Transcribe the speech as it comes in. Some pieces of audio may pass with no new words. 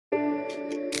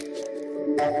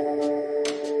right,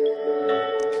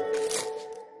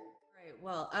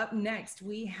 well, up next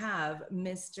we have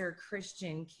Mr.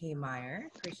 Christian Kameir.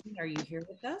 Christian, are you here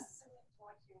with us?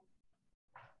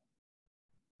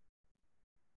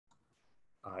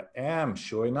 I am,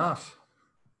 sure enough.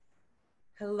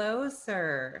 Hello,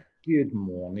 sir. Good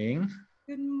morning.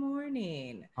 Good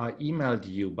morning. I emailed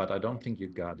you, but I don't think you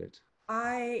got it.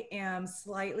 I am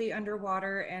slightly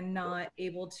underwater and not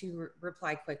able to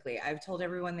reply quickly. I've told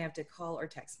everyone they have to call or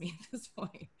text me at this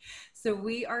point. So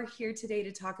we are here today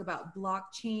to talk about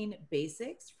blockchain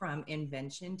basics from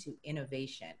invention to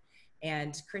innovation.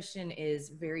 And Christian is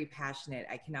very passionate.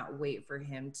 I cannot wait for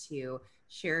him to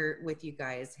share with you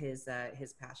guys his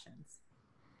passions.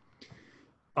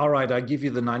 All right, I give you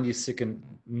the 90-second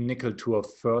nickel tour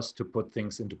first to put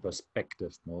things into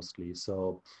perspective mostly.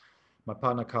 So my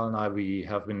partner Carl and I, we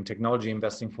have been in technology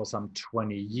investing for some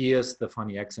 20 years. The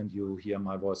funny accent you hear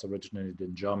my voice originated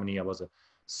in Germany. I was a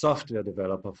software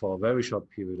developer for a very short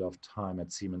period of time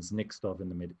at Siemens Nixdorf in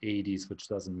the mid-80s, which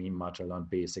doesn't mean much. I learned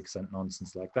basics and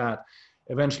nonsense like that.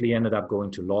 Eventually ended up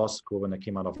going to law school. When I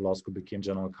came out of law school, became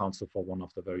general counsel for one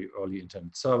of the very early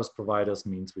internet service providers.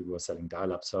 Means we were selling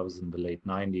dial-up services in the late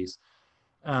 90s.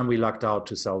 And we lucked out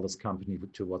to sell this company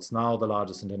to what's now the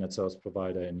largest internet service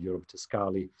provider in Europe,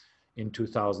 Tiscali, in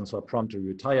 2000. So I promptly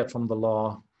retired from the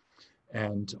law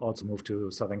and also moved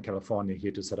to Southern California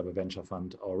here to set up a venture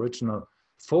fund. Our original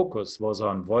focus was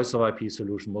on voice over IP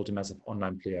solution, multi-massive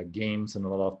online player games, and a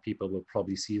lot of people will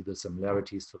probably see the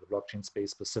similarities to the blockchain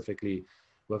space, specifically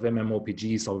with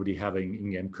MMORPGs already having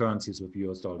in-game currencies with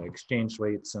US dollar exchange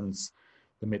rates since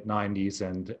the mid-90s,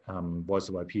 and voice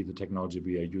over IP, the technology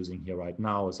we are using here right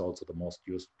now, is also the most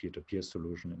used peer-to-peer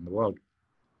solution in the world.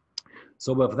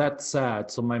 So with that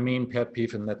said, so my main pet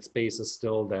peeve in that space is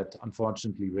still that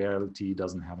unfortunately reality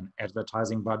doesn't have an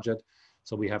advertising budget.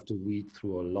 So we have to weed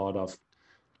through a lot of,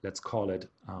 let's call it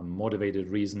motivated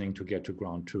reasoning to get to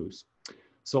ground truths.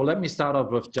 So let me start off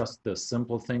with just the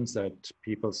simple things that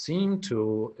people seem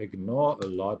to ignore a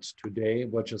lot today,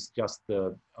 which is just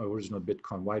the original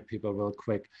Bitcoin white paper real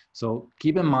quick. So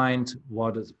keep in mind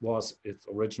what was its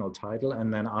original title,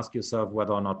 and then ask yourself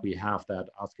whether or not we have that.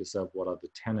 Ask yourself what are the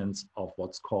tenets of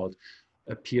what's called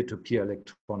a peer-to-peer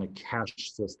electronic cash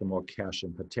system, or cash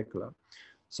in particular.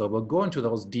 So we'll go into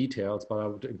those details, but I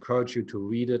would encourage you to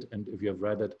read it, and if you have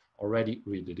read it already,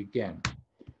 read it again.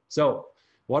 So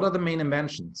what are the main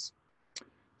inventions?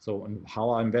 So, and how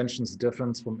are inventions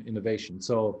different from innovation?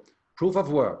 So proof of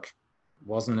work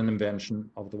wasn't an invention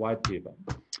of the white paper.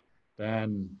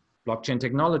 Then blockchain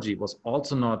technology was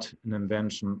also not an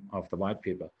invention of the white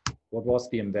paper. What was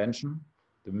the invention?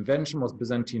 The invention was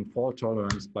Byzantine fault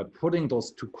tolerance. By putting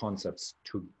those two concepts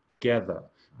together,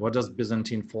 what does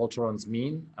Byzantine fault tolerance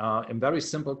mean? In very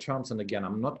simple terms, and again,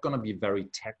 I'm not going to be very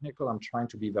technical. I'm trying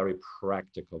to be very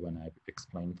practical when I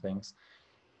explain things.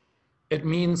 It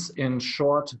means, in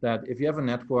short, that if you have a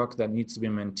network that needs to be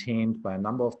maintained by a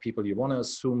number of people, you want to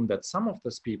assume that some of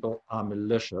those people are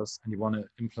malicious, and you want to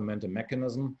implement a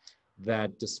mechanism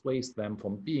that dissuades them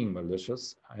from being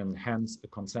malicious, and hence a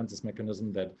consensus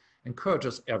mechanism that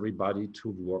encourages everybody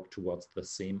to work towards the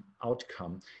same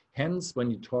outcome. Hence,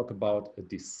 when you talk about a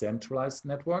decentralized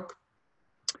network,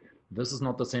 this is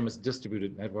not the same as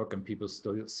distributed network, and people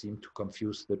still seem to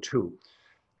confuse the two.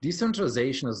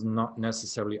 Decentralization is not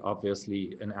necessarily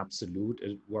obviously an absolute.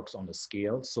 It works on a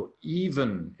scale. So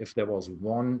even if there was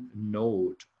one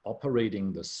node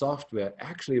operating the software,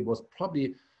 actually it was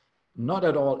probably not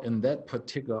at all in that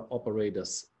particular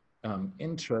operator's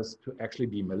interest to actually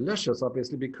be malicious,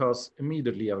 obviously, because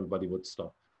immediately everybody would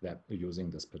stop using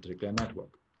this particular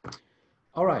network.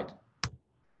 All right,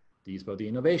 these were the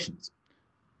innovations.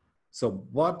 So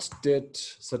what did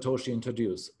Satoshi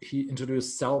introduce? He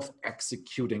introduced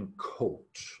self-executing code.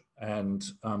 And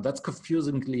that's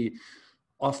confusingly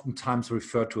oftentimes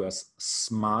referred to as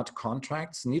smart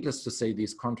contracts. Needless to say,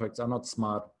 these contracts are not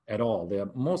smart at all. They're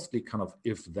mostly kind of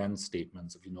if-then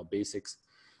statements. If you know basics,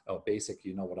 or basic,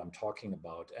 you know what I'm talking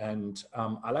about. And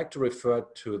I like to refer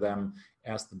to them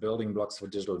as the building blocks for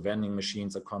digital vending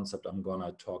machines, a concept I'm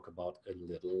gonna talk about a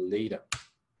little later.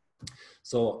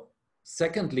 So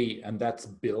secondly, and that's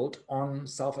built on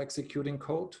self-executing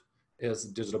code, is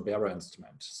digital bearer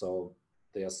instrument. So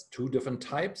there's two different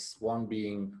types, one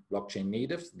being blockchain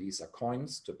native. These are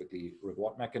coins, typically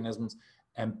reward mechanisms,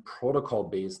 and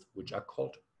protocol-based, which are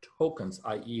called tokens,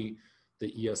 i.e.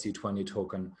 the ERC20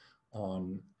 token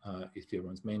on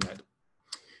Ethereum's mainnet.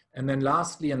 And then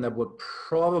lastly, and that would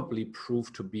probably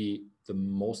prove to be the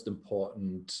most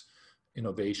important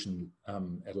innovation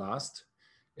at last,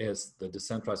 is the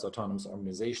decentralized autonomous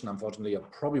organization. Unfortunately, I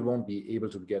probably won't be able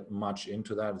to get much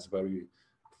into that. It's very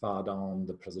far down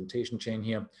the presentation chain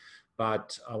here,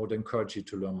 but I would encourage you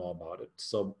to learn more about it.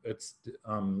 So it's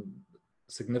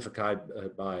signified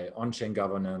by on-chain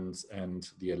governance and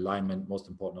the alignment, most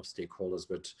important, of stakeholders,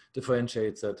 which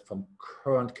differentiates it from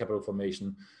current capital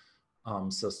formation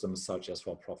systems such as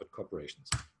for-profit corporations.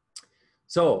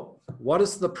 So what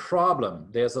is the problem?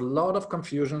 There's a lot of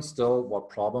confusion still what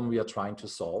problem we are trying to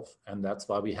solve, and that's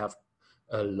why we have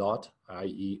a lot,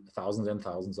 i.e. thousands and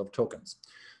thousands of tokens.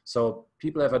 So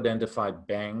people have identified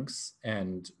banks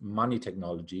and money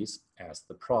technologies as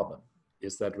the problem.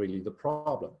 Is that really the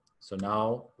problem? So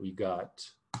now we got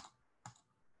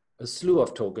a slew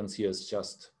of tokens. Here's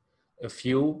just a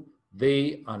few.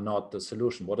 They are not the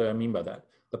solution. What do I mean by that?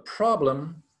 The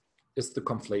problem is the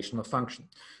conflation of function.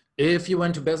 If you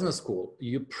went to business school,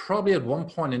 you probably at one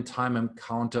point in time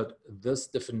encountered this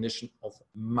definition of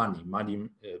money,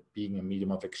 being a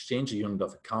medium of exchange, a unit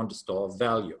of account, a store of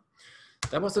value.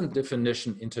 That was a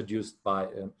definition introduced by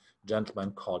a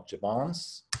gentleman called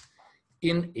Gibbons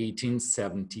in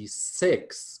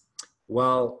 1876.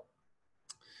 Well,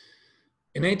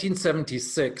 in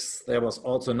 1876, there was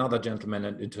also another gentleman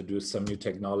that introduced some new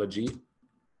technology.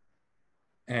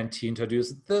 And he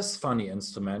introduced this funny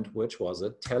instrument, which was a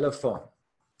telephone.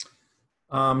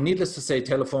 Needless to say,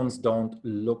 telephones don't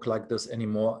look like this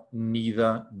anymore.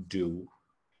 Neither do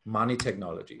money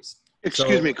technologies.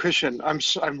 Excuse me, Christian. I'm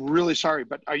really sorry,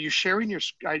 but are you sharing your?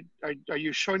 Are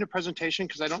you showing a presentation?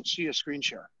 Because I don't see a screen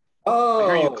share. Oh,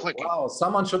 I hear you clicking. Wow!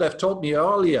 Someone should have told me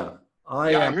earlier.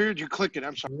 I heard you clicking.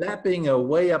 I'm sorry. Lapping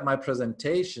away at my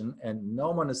presentation, and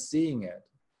no one is seeing it.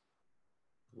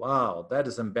 Wow, that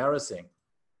is embarrassing.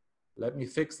 Let me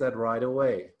fix that right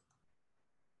away.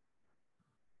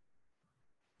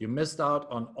 You missed out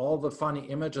on all the funny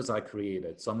images I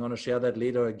created. So I'm going to share that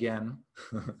later again.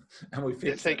 And we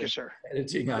fix Thank you, sir.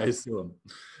 Editing, I assume.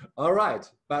 All right.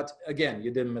 But again,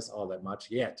 you didn't miss all that much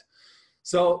yet.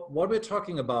 So what we're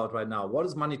talking about right now, what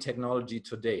is money technology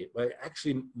today? Well,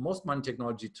 actually, most money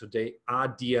technology today are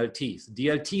DLTs.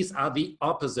 DLTs are the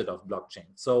opposite of blockchain.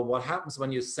 So what happens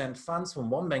when you send funds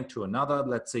from one bank to another?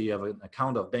 Let's say you have an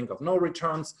account of Bank of No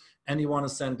Returns, and you want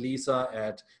to send Lisa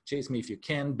at Chase Me If You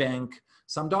Can Bank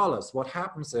some dollars. What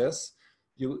happens is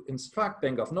you instruct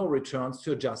Bank of No Returns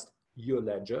to adjust your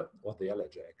ledger, or their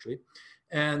ledger actually.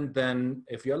 And then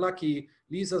if you're lucky,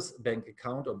 Lisa's bank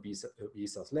account or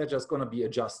Lisa's ledger is going to be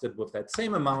adjusted with that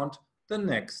same amount the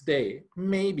next day,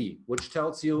 maybe, which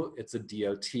tells you it's a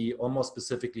DLT, or more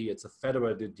specifically, it's a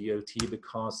federated DLT,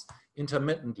 because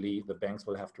intermittently the banks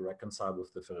will have to reconcile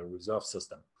with the Federal Reserve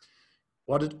System.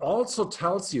 What it also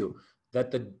tells you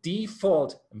that the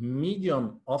default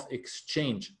medium of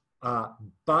exchange are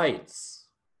bytes.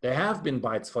 There have been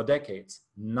bytes for decades.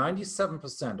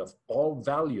 97% of all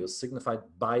values signified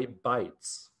by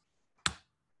bytes.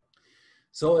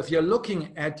 So if you're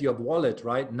looking at your wallet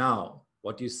right now,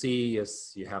 what you see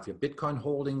is you have your Bitcoin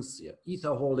holdings, your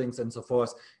Ether holdings, and so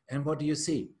forth. And what do you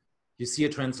see? You see a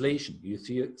translation. You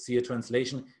see a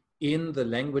translation in the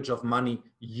language of money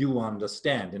you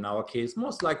understand. In our case,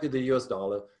 most likely the US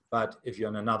dollar. But if you're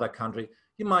in another country,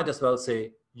 you might as well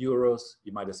say euros.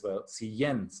 You might as well see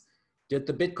yens. Did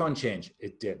the Bitcoin change?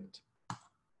 It didn't.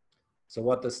 So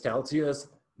what this tells you is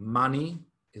money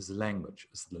is language,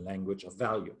 it's the language of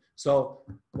value. So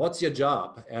what's your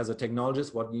job as a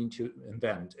technologist? What do you need to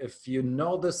invent? If you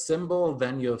know the symbol,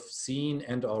 then you've seen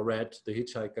and or read The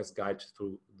Hitchhiker's Guide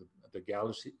Through the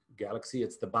Galaxy.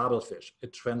 It's the Babelfish.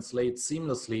 It translates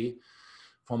seamlessly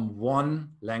from one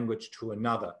language to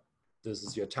another. This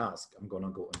is your task. I'm going to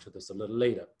go into this a little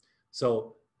later.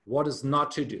 So what is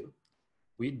not to do?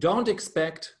 We don't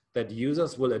expect that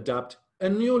users will adopt a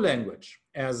new language,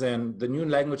 as in the new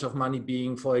language of money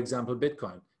being, for example,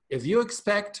 Bitcoin. If you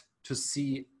expect to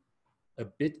see a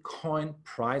Bitcoin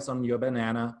price on your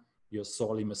banana, you're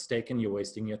sorely mistaken, you're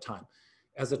wasting your time.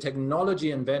 As a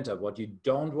technology inventor, what you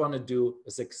don't want to do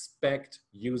is expect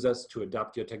users to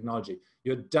adopt your technology.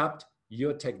 You adapt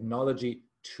your technology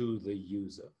to the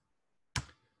user.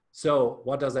 So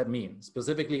what does that mean?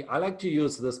 Specifically, I like to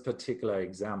use this particular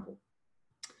example.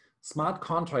 Smart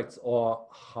contracts, or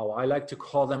how I like to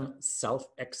call them,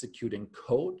 self-executing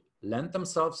code, lend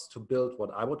themselves to build what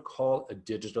I would call a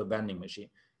digital vending machine.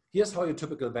 Here's how your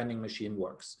typical vending machine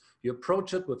works. You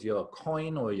approach it with your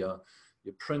coin or your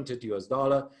printed US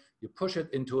dollar, you push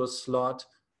it into a slot,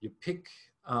 you pick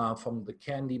from the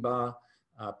candy bar,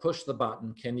 push the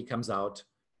button, candy comes out,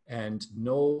 and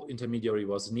no intermediary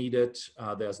was needed.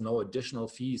 There's no additional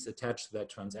fees attached to that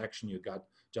transaction. You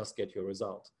just get your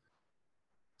result.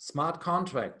 Smart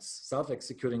contracts,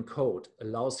 self-executing code,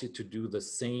 allows you to do the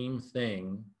same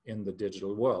thing in the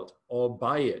digital world,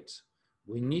 albeit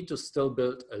we need to still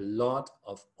build a lot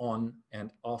of on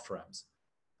and off ramps.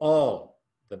 All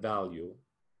the value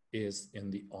is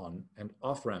in the on and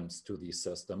off ramps to these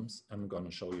systems. I'm going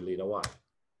to show you later why.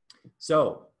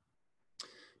 So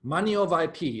money over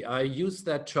IP, I used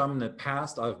that term in the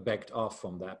past. I've backed off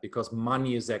from that because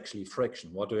money is actually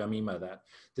friction. What do I mean by that?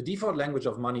 The default language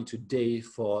of money today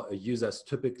for a user is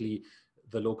typically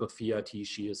the local fiat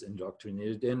she is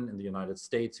indoctrinated in the United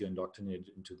States, you're indoctrinated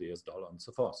into the US dollar and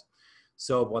so forth.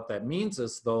 So what that means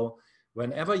is though,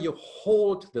 whenever you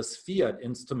hold this fiat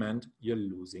instrument, you're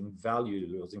losing value,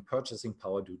 you're losing purchasing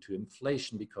power due to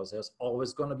inflation because there's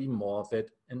always going to be more of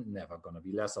it and never going to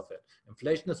be less of it.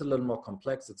 Inflation is a little more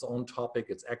complex, its own topic.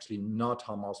 It's actually not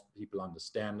how most people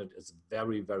understand it. It's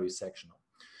very, very sectional.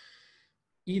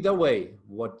 Either way,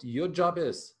 what your job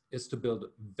is to build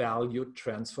value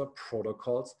transfer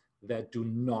protocols that do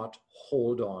not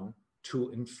hold on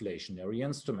to inflationary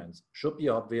instruments. Should be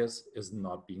obvious, is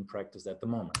not being practiced at the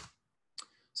moment.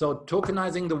 So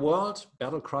tokenizing the world,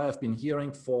 battle cry I've been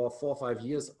hearing for 4 or 5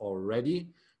 years already,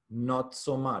 not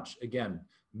so much. Again,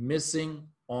 missing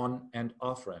on and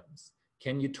off ramps.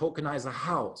 Can you tokenize a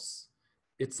house?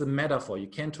 It's a metaphor. You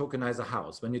can't tokenize a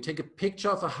house. When you take a picture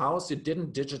of a house, you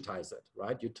didn't digitize it,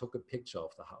 right? You took a picture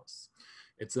of the house.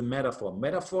 It's a metaphor.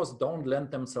 Metaphors don't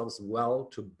lend themselves well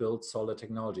to build solid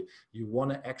technology. You want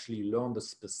to actually learn the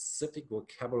specific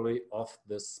vocabulary of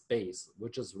this space,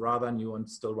 which is rather new and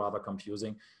still rather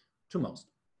confusing to most.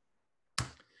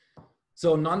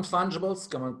 So non-fungibles,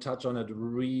 going to touch on it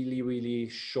really, really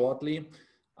shortly.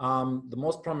 The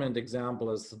most prominent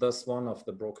example is this one of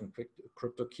the broken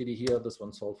crypto kitty here. This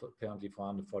one sold for apparently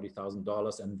for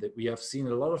 $140,000. And we have seen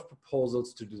a lot of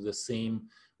proposals to do the same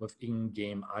with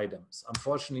in-game items.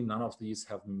 Unfortunately, none of these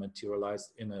have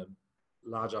materialized in a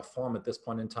larger form at this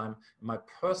point in time. In my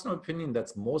personal opinion,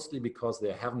 that's mostly because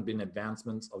there haven't been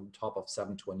advancements on top of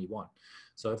 721.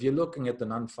 So if you're looking at the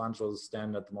non-fungible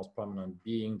standard, the most prominent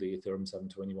being the Ethereum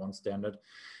 721 standard,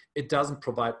 it doesn't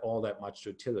provide all that much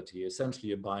utility. Essentially,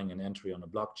 you're buying an entry on a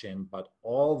blockchain, but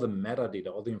all the metadata,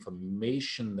 all the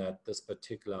information that this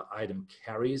particular item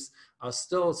carries are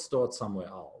still stored somewhere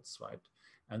else, right?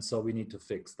 And so we need to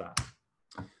fix that.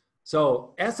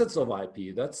 So assets of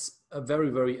IP, that's a very,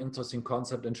 very interesting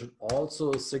concept and should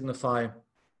also signify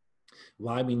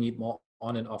why we need more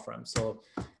on and off ramps. So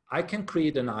I can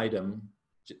create an item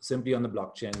simply on the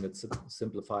blockchain, let's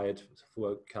simplify it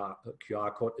for a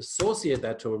QR code, associate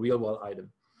that to a real world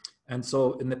item. And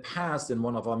so in the past, in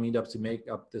one of our meetups, to make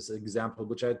up this example,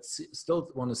 which I still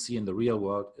want to see in the real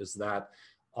world, is that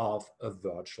of a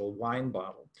virtual wine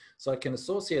bottle. So I can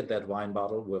associate that wine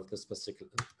bottle with this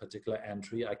particular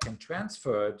entry. I can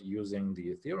transfer it using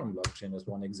the Ethereum blockchain as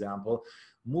one example,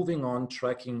 moving on,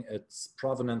 tracking its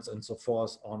provenance and so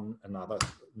forth on another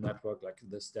network like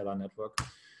the Stellar network.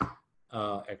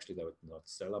 Actually, that was not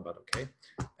Stellar, but okay.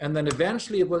 And then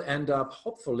eventually it will end up,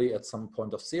 hopefully, at some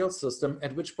point of sales system,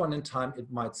 at which point in time it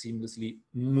might seamlessly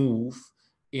move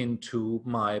into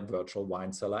my virtual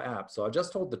wine cellar app. So I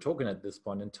just hold the token at this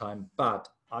point in time, but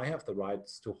I have the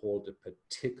rights to hold a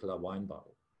particular wine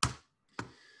bottle.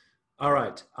 All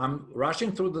right, I'm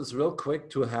rushing through this real quick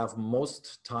to have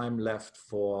most time left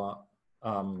for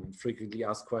frequently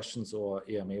asked questions or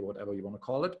AMA, whatever you want to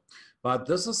call it. But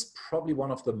this is probably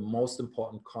one of the most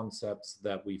important concepts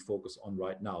that we focus on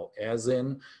right now, as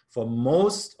in for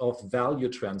most of value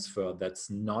transfer that's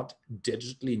not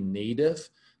digitally native,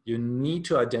 you need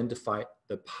to identify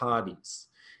the parties.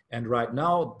 And right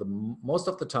now, most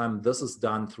of the time, this is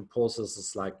done through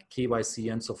processes like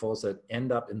KYC and so forth that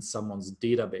end up in someone's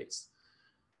database.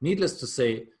 Needless to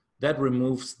say, that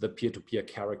removes the peer-to-peer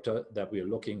character that we are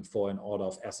looking for in order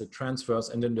of asset transfers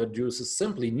and introduces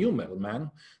simply new middlemen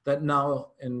that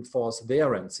now enforce their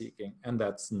rent seeking. And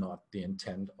that's not the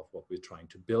intent of what we're trying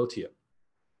to build here.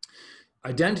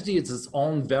 Identity is its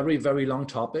own very, very long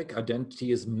topic.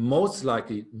 Identity is most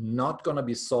likely not going to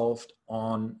be solved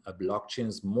on a blockchain.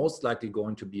 It's most likely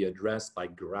going to be addressed by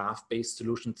graph-based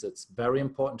solutions. It's very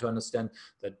important to understand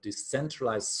that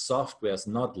decentralized software is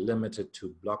not limited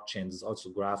to blockchains. It's also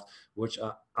graphs, which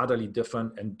are utterly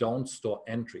different and don't store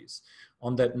entries.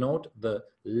 On that note, the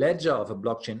ledger of a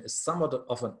blockchain is somewhat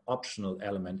of an optional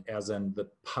element, as in the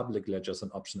public ledger is an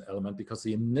optional element, because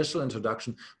the initial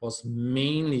introduction was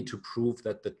mainly to prove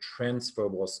that the transfer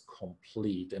was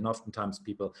complete. And oftentimes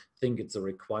people think it's a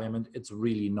requirement. It's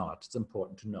really not. It's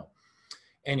important to know.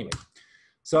 Anyway,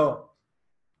 so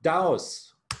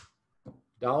DAOs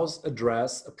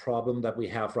address a problem that we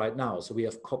have right now. So we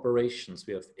have corporations,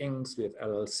 we have Incs, we have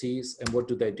LLCs, and what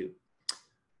do?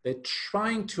 They're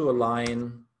trying to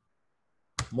align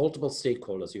multiple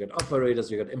stakeholders. You got operators,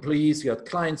 you got employees, you got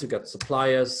clients, you got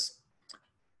suppliers,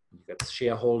 you got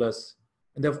shareholders,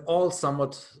 and they've all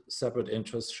somewhat separate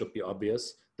interests, should be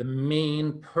obvious. The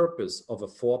main purpose of a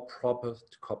for-profit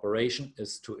corporation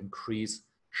is to increase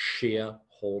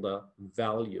shareholder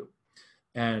value.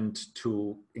 And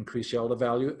to increase shareholder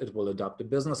value, it will adopt a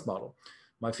business model.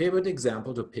 My favorite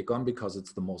example to pick on, because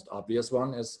it's the most obvious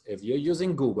one, is if you're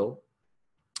using Google,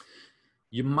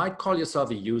 you might call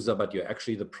yourself a user, but you're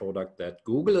actually the product that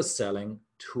Google is selling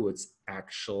to its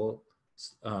actual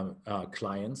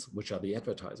clients, which are the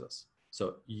advertisers.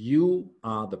 So you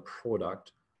are the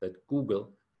product that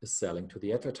Google is selling to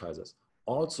the advertisers.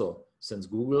 Also, since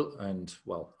Google and,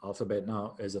 well, Alphabet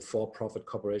now is a for-profit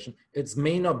corporation, its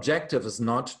main objective is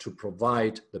not to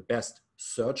provide the best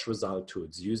search result to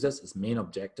its users. Its main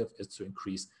objective is to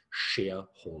increase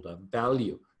shareholder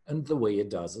value. And the way it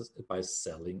does it is by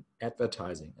selling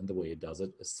advertising. And the way it does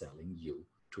it is selling you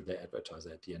to the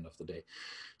advertiser at the end of the day.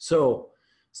 So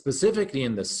specifically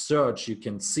in the search, you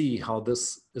can see how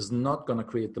this is not going to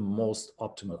create the most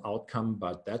optimal outcome,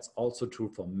 but that's also true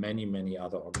for many, many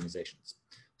other organizations.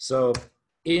 So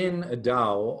in a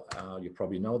DAO, you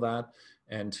probably know that,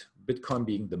 and Bitcoin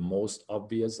being the most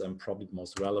obvious and probably the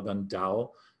most relevant DAO,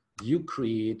 you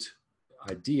create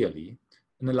ideally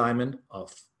an alignment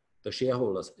of the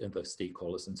shareholders and the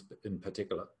stakeholders in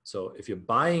particular. So if you're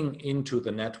buying into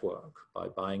the network by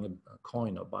buying a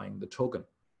coin or buying the token,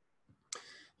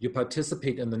 you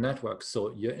participate in the network.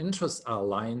 So your interests are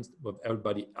aligned with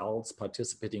everybody else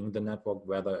participating in the network,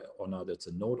 whether or not it's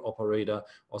a node operator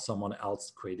or someone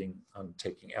else creating and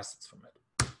taking assets from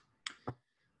it.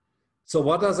 So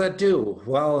what does that do?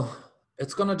 Well,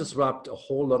 it's going to disrupt a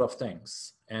whole lot of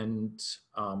things. And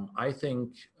I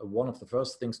think one of the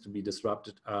first things to be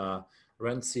disrupted are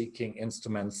rent-seeking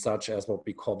instruments such as what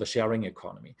we call the sharing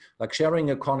economy. Like sharing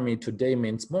economy today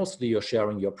means mostly you're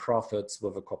sharing your profits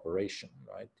with a corporation,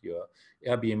 right? Your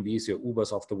Airbnbs, your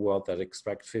Ubers of the world that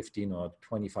extract 15 or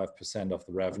 25% of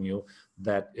the revenue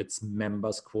that its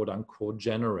members, quote unquote,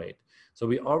 generate. So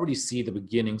we already see the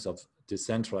beginnings of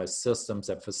decentralized systems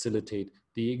that facilitate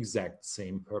the exact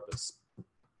same purpose.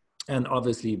 And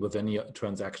obviously, with any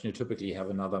transaction, you typically have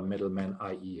another middleman,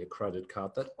 i.e. a credit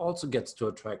card, that also gets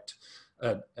to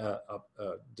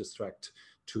distract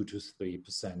 2 to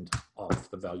 3% of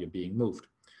the value being moved.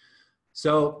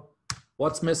 So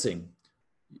what's missing?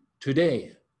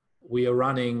 Today, we are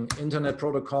running Internet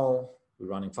Protocol, we're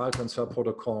running File Transfer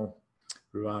Protocol,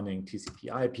 we're running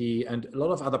TCP/IP, and a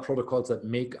lot of other protocols that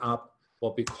make up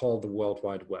what we call the World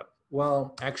Wide Web.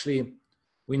 Well, actually,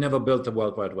 we never built the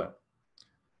World Wide Web.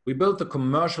 We built the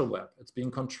commercial web. It's being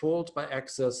controlled by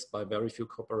access by very few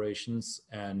corporations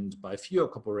and by fewer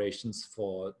corporations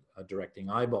for directing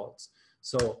eyeballs.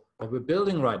 So what we're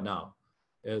building right now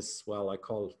is, well,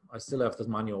 I still have this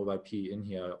money over IP in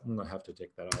here. I'm gonna have to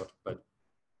take that out, but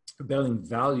building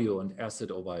value and asset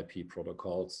over IP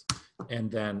protocols, and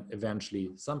then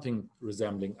eventually something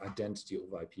resembling identity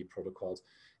over IP protocols,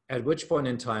 at which point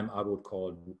in time I would call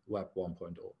it Web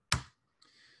 1.0.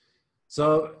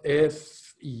 So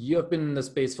if you've been in the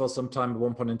space for some time, at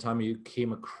one point in time, you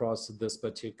came across this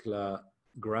particular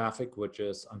graphic, which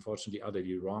is unfortunately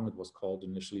utterly wrong. It was called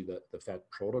initially the Fed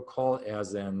protocol,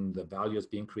 as in the value is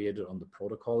being created on the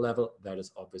protocol level. That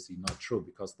is obviously not true,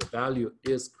 because the value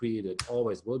is created,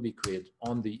 always will be created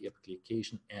on the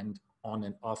application and on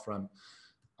an off-ramp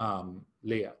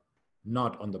layer,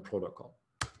 not on the protocol.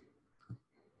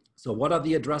 So what are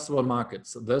the addressable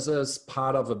markets? This is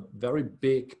part of a very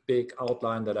big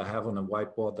outline that I have on a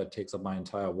whiteboard that takes up my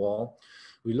entire wall.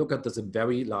 We look at this in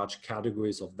very large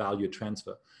categories of value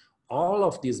transfer. All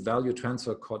of these value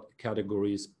transfer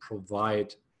categories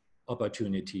provide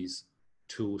opportunities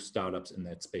to startups in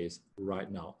that space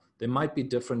right now. They might be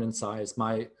different in size.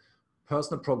 My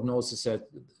personal prognosis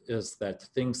is that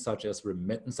things such as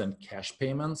remittance and cash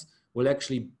payments will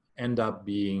actually end up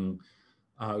being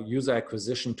user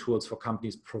acquisition tools for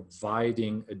companies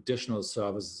providing additional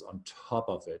services on top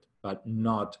of it, but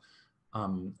not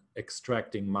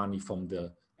extracting money from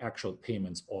the actual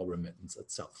payments or remittance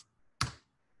itself.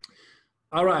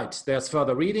 All right, there's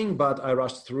further reading, but I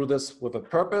rushed through this with a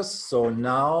purpose. So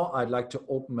now I'd like to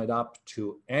open it up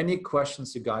to any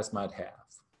questions you guys might have.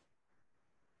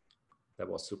 That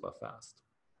was super fast.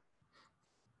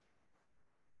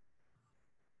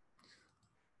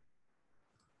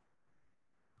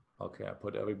 Okay, I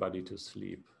put everybody to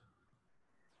sleep.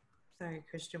 Sorry,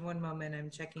 Christian, one moment. I'm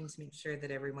checking to make sure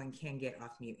that everyone can get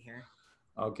off mute here.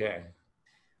 Okay.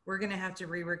 We're going to have to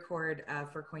re-record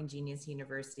for Coin Genius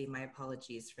University. My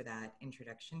apologies for that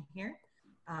introduction here.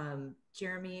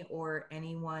 Jeremy or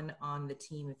anyone on the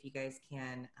team, if you guys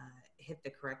can hit the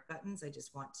correct buttons.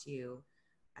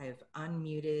 I've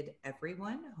unmuted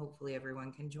everyone. Hopefully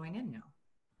everyone can join in now.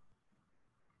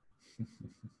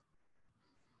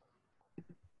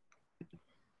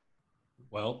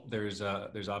 Well, there's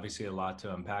obviously a lot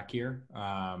to unpack here,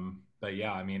 but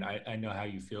yeah, I mean, I know how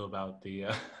you feel about the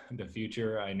the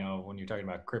future. I know when you're talking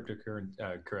about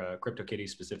CryptoKitties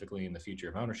specifically in the future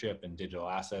of ownership and digital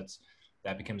assets,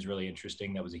 that becomes really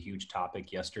interesting. That was a huge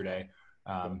topic yesterday.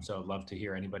 So I'd love to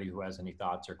hear anybody who has any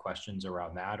thoughts or questions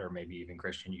around that, or maybe even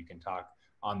Christian, you can talk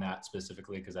on that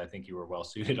specifically, because I think you were well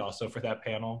suited also for that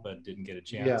panel, but didn't get a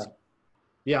chance.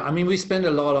 Yeah, I mean, we spend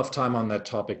a lot of time on that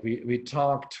topic. We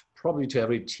talked probably to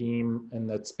every team in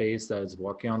that space that is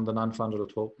working on the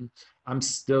non-fungible token. I'm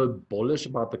still bullish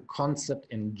about the concept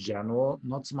in general,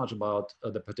 not so much about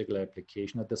the particular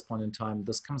application at this point in time.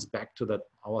 This comes back to that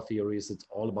our theory is it's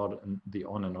all about the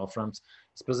on and off ramps,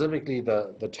 specifically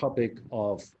the topic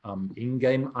of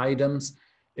in-game items.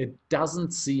 It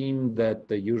doesn't seem that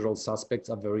the usual suspects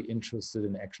are very interested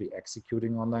in actually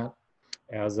executing on that,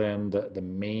 as in the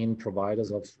main providers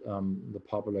of the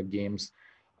popular games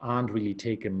aren't really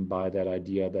taken by that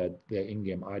idea that their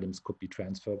in-game items could be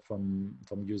transferred from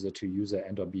user to user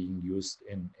and are being used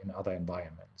in other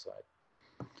environments,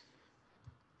 right?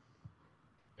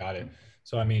 Got it.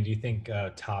 So, I mean, do you think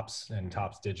Tops and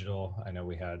Tops Digital, I know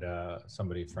we had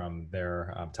somebody from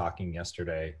there talking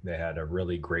yesterday, they had a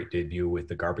really great debut with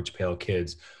the Garbage Pail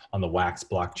Kids on the Wax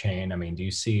blockchain. I mean, do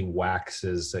you see Wax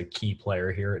as a key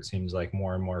player here? It seems like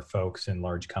more and more folks in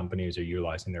large companies are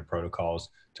utilizing their protocols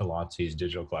to launch these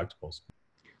digital collectibles.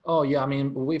 Oh yeah, I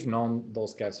mean, we've known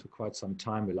those guys for quite some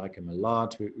time. We like them a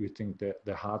lot. We think that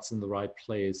their heart's in the right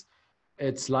place.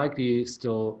 It's likely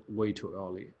still way too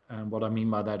early. And what I mean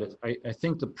by that is I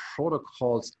think the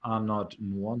protocols are not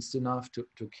nuanced enough to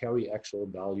carry actual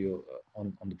value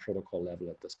on the protocol level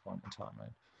at this point in time,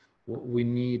 right? We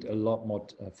need a lot more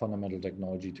fundamental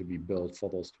technology to be built for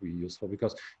those to be useful,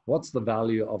 because what's the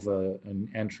value of an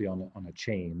entry on a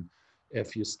chain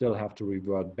if you still have to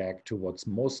revert back to what's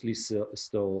mostly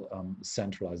still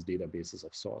centralized databases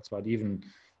of sorts, right? Even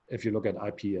if you look at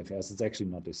IPFS, it's actually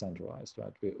not decentralized,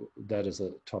 right? That is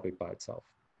a topic by itself.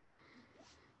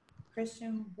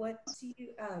 Christian, what do you,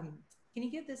 can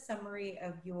you give the summary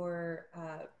of your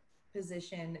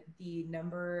position? The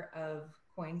number of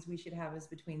coins we should have is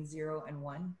between 0 and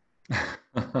 1.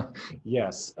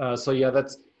 Yes. So yeah,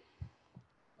 that's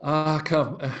kind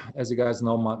of, as you guys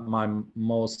know, my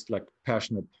most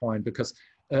passionate point, because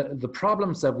the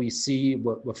problems that we see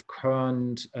with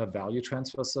current value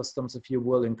transfer systems, if you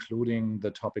will, including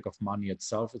the topic of money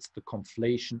itself, it's the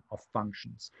conflation of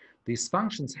functions. These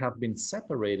functions have been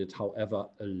separated, however,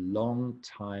 a long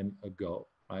time ago,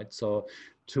 right? So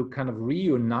to kind of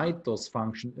reunite those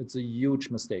functions, it's a huge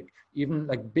mistake. Even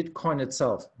like Bitcoin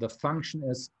itself, the function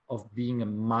is of being a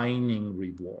mining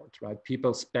reward, right?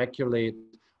 People speculate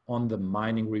on the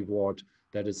mining reward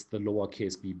that is the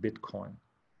lowercase b Bitcoin.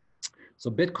 So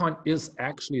Bitcoin is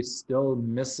actually still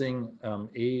missing, A,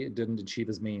 it didn't achieve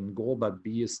its main goal, but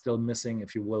B is still missing,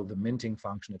 if you will, the minting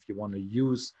function if you want to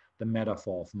use the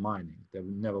metaphor of mining. There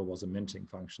never was a minting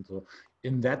function. So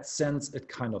in that sense, it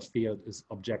kind of failed its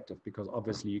objective, because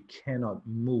obviously you cannot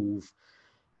move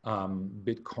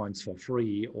Bitcoins for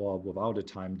free or without a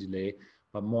time delay.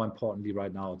 But more importantly,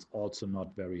 right now, it's also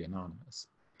not very anonymous.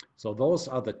 So those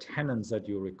are the tenets that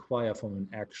you require from an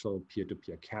actual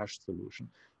peer-to-peer cash solution.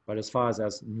 But as far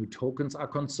as new tokens are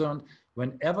concerned,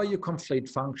 whenever you conflate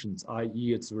functions,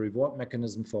 i.e. it's a reward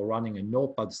mechanism for running a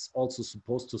node, but it's also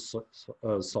supposed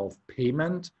to solve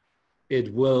payment,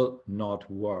 it will not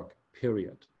work,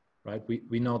 period, right?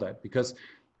 We know that, because it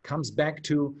comes back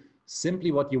to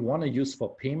simply what you want to use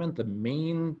for payment. The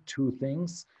main two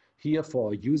things here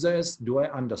for users, do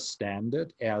I understand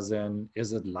it? As in,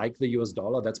 is it like the US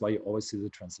dollar? That's why you always see the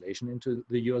translation into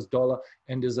the US dollar.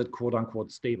 And is it quote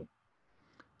unquote stable?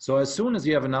 So as soon as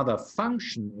you have another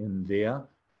function in there,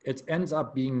 it ends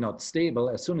up being not stable.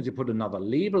 As soon as you put another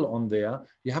label on there,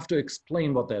 you have to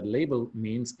explain what that label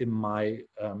means in my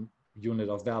unit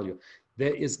of value.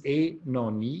 There is A,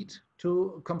 no need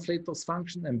to conflate those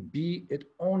functions, and B, it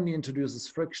only introduces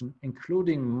friction,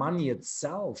 including money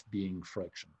itself being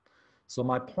friction. So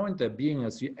my point there being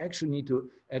is you actually need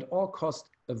to, at all costs,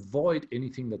 avoid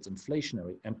anything that's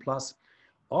inflationary. And plus,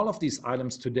 all of these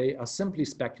items today are simply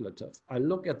speculative. I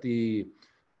look at the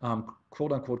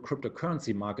quote unquote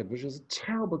cryptocurrency market, which is a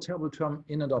terrible, terrible term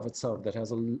in and of itself that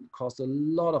has caused a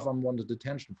lot of unwanted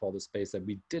attention for the space that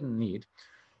we didn't need.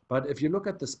 But if you look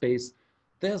at the space,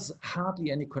 there's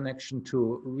hardly any connection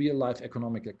to real life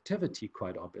economic activity,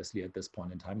 quite obviously at this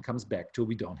point in time. Comes back to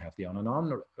we don't have the on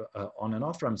and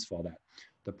off ramps for that.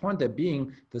 The point there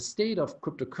being, the state of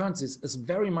cryptocurrencies is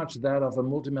very much that of a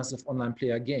multi-massive online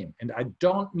player game. And I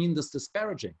don't mean this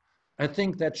disparaging. I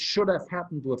think that should have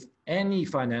happened with any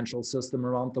financial system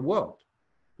around the world.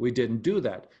 We didn't do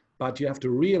that, but you have to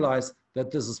realize that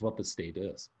this is what the state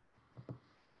is.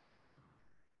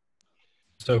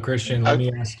 So Christian, let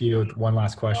me ask you one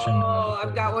last question. Oh,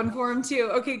 I've got one for him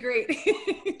too. Okay, great.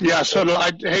 Yeah, so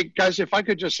hey guys, if I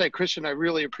could just say, Christian, I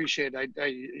really appreciate it.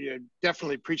 You're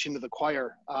definitely preaching to the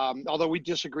choir. Although we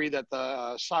disagree that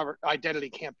the sovereign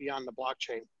identity can't be on the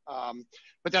blockchain.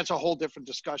 But that's a whole different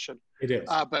discussion. It is.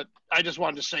 But I just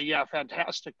wanted to say, yeah,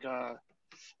 fantastic.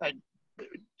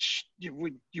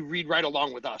 You read right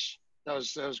along with us. That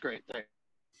was great. Thanks.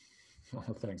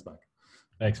 Oh, thanks, Mike.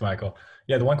 Thanks, Michael.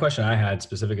 Yeah, the one question I had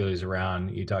specifically is around,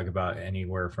 you talk about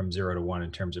anywhere from 0 to 1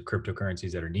 in terms of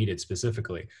cryptocurrencies that are needed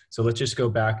specifically. So let's just go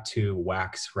back to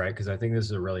wax, right? Because I think this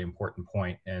is a really important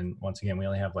point. And once again, we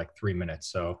only have like 3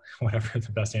 minutes. So whatever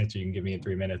the best answer you can give me in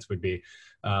 3 minutes would be,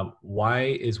 why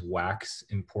is wax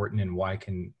important and why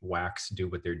can wax do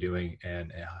what they're doing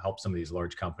and help some of these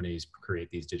large companies create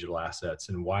these digital assets?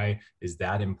 And why is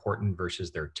that important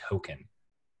versus their token?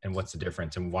 And what's the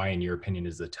difference? And why, in your opinion,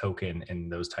 is the token in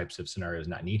those types of scenarios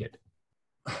not needed?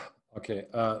 Okay,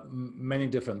 many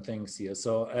different things here.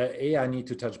 So I need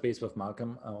to touch base with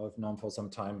Malcolm. I've known for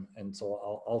some time, and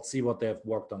so I'll see what they've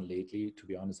worked on lately. To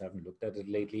be honest, I haven't looked at it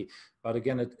lately. But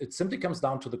again, it simply comes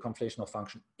down to the conflational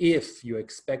function. If you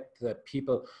expect that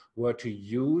people were to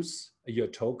use your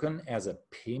token as a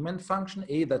payment function,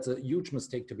 that's a huge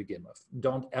mistake to begin with.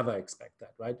 Don't ever expect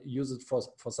that, right? Use it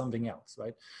for something else,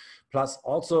 right? Plus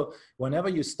also, whenever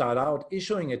you start out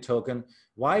issuing a token,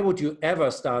 why would you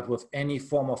ever start with any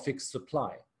form of fixed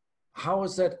supply? How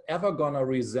is that ever gonna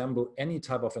resemble any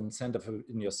type of incentive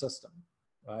in your system,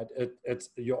 right?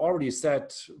 You already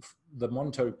set the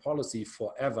monetary policy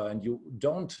forever, and you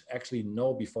don't actually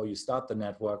know before you start the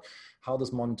network how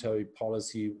this monetary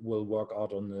policy will work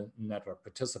out on the network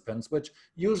participants, which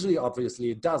usually,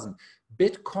 obviously, it doesn't.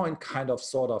 Bitcoin kind of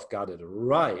sort of got it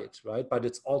right? But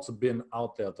it's also been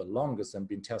out there the longest and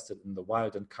been tested in the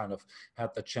wild and kind of had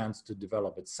the chance to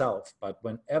develop itself. But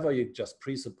whenever you just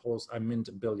presuppose I mint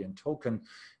a billion token,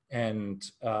 and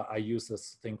I use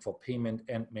this thing for payment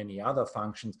and many other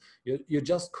functions, you're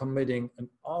just committing an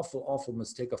awful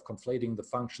mistake of conflating the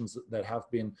functions that have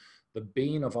been the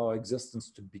bane of our existence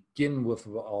to begin with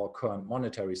our current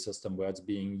monetary system, where it's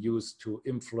being used to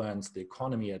influence the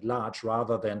economy at large,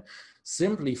 rather than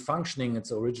simply functioning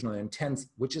its original intent,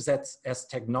 which is as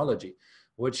technology,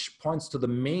 which points to the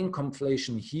main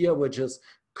conflation here, which is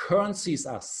currencies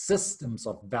are systems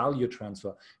of value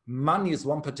transfer. Money is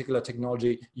one particular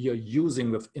technology you're using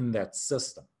within that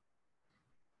system.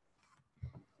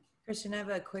 Christian, I have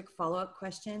a quick follow-up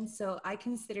question. So I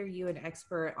consider you an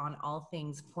expert on all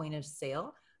things point of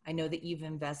sale. I know that you've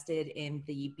invested in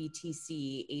the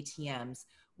BTC ATMs.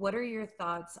 What are your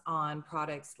thoughts on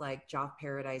products like Joff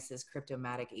Paradise's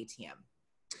Cryptomatic ATM?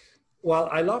 Well,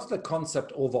 I love the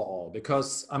concept overall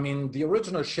because, I mean, the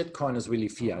original shitcoin is really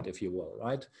fiat, if you will,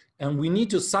 right? And we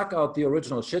need to suck out the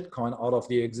original shitcoin out of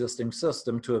the existing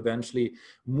system to eventually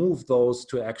move those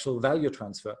to actual value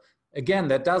transfer. Again,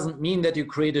 that doesn't mean that you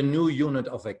create a new unit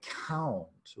of account,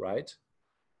 right?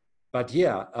 But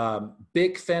yeah,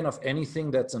 big fan of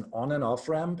anything that's an on and off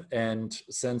ramp. And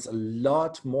since a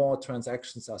lot more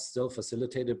transactions are still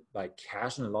facilitated by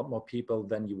cash, and a lot more people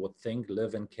than you would think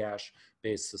live in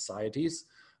cash-based societies,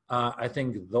 I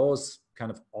think those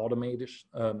kind of automated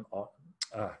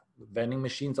vending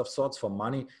machines of sorts for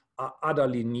money are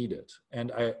utterly needed.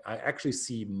 And I actually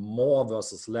see more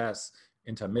versus less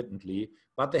intermittently,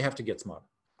 but they have to get smarter.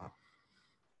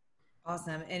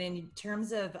 Awesome. And in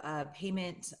terms of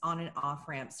payment on and off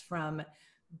ramps from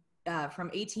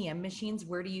ATM machines,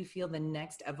 where do you feel the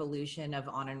next evolution of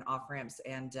on and off ramps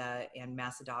and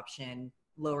mass adoption,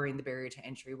 lowering the barrier to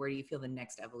entry? Where do you feel the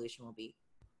next evolution will be?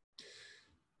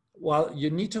 Well,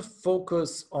 you need to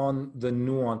focus on the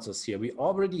nuances here. We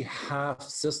already have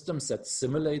systems that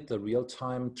simulate the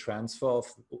real-time transfer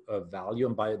of value,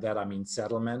 and by that I mean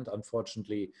settlement.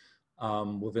 Unfortunately,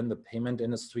 within the payment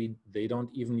industry, they don't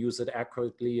even use it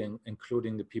accurately,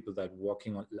 including the people that are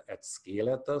working at scale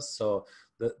at this. So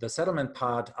the settlement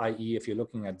part, i.e. if you're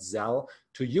looking at Zelle,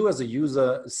 to you as a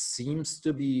user seems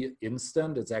to be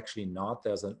instant. It's actually not.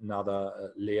 There's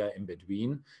another layer in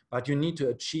between, but you need to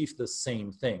achieve the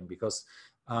same thing because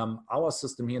Our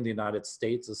system here in the United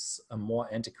States is more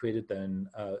antiquated than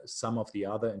some of the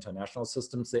other international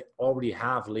systems. They already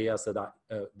have layers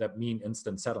that mean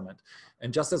instant settlement.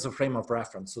 And just as a frame of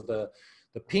reference, so the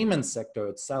payment sector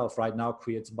itself right now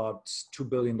creates about $2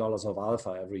 billion of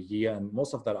alpha every year. And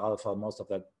most of that alpha, most of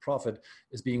that profit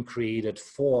is being created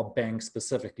for banks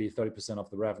specifically. 30% of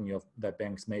the revenue that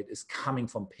banks made is coming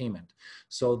from payment.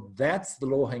 So that's the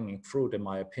low-hanging fruit, in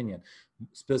my opinion.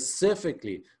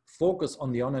 Specifically, focus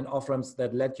on the on and off ramps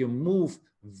that let you move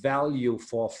value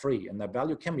for free. And that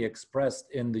value can be expressed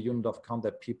in the unit of account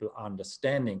that people are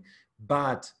understanding.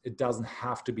 But it doesn't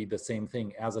have to be the same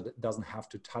thing, as it doesn't have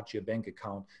to touch your bank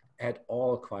account at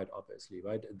all, quite obviously,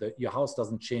 right? Your house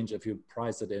doesn't change if you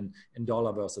price it in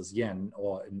dollar versus yen,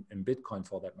 or in Bitcoin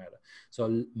for that matter.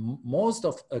 So most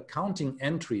of accounting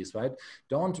entries, right,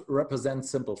 don't represent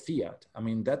simple fiat. I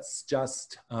mean, that's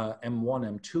just M1,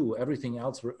 M2. Everything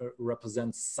else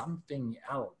represents something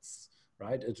else.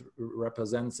 Right? It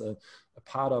represents a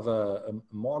part of a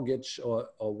mortgage or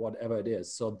whatever it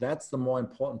is. So that's the more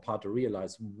important part to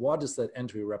realize. What is that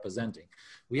entry representing?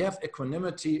 We have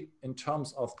equanimity in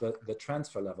terms of the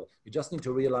transfer level. You just need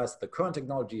to realize the current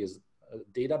technology is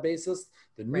databases.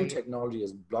 The new technology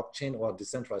is blockchain, or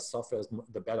decentralized software is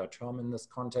the better term in this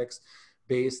context,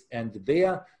 based. And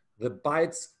there, the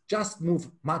bytes just move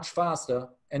much faster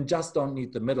and just don't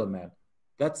need the middleman.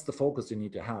 That's the focus you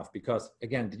need to have, because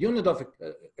again, the unit of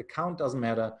account doesn't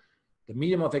matter. The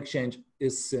medium of exchange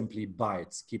is simply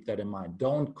bytes. Keep that in mind.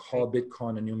 Don't call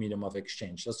Bitcoin a new medium of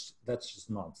exchange. That's just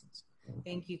nonsense.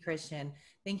 Thank you, Christian.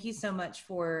 Thank you so much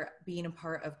for being a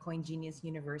part of Coin Genius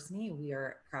University. We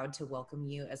are proud to welcome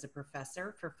you as a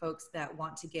professor. For folks that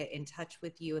want to get in touch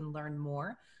with you and learn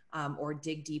more, or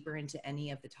dig deeper into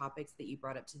any of the topics that you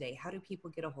brought up today, how do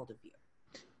people get a hold of you?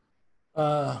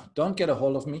 Don't get a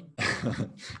hold of me.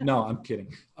 No, I'm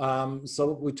kidding.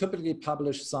 So we typically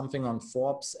publish something on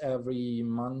Forbes every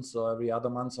month or every other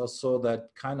month or so that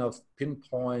kind of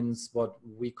pinpoints what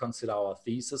we consider our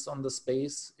thesis on the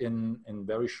space in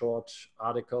very short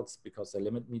articles, because they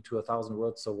limit me to 1,000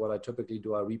 words. So what I typically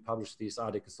do, I republish these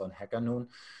articles on Hacker Noon.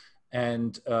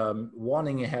 And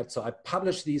warning ahead, so I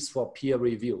publish these for peer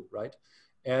review, right?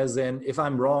 As in, if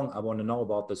I'm wrong, I want to know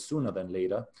about this sooner than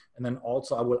later. And then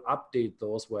also I will update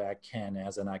those where I can,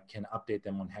 as in I can update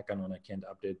them on Hacker Noon, I can't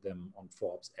update them on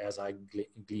Forbes as I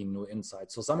glean new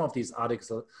insights. So some of these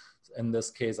articles, in this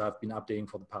case, I've been updating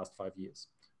for the past 5 years.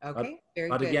 Okay,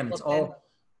 very good. But again,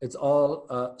 it's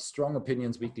all strong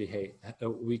opinions weekly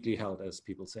held, as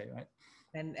people say, right?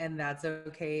 And that's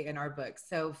okay in our book.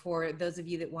 So for those of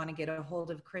you that want to get a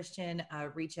hold of Christian,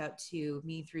 reach out to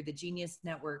me through the Genius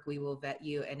Network. We will vet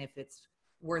you. And if it's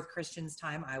worth Christian's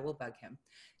time, I will bug him.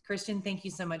 Christian, thank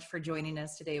you so much for joining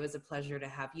us today. It was a pleasure to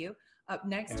have you. Up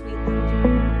next,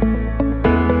 we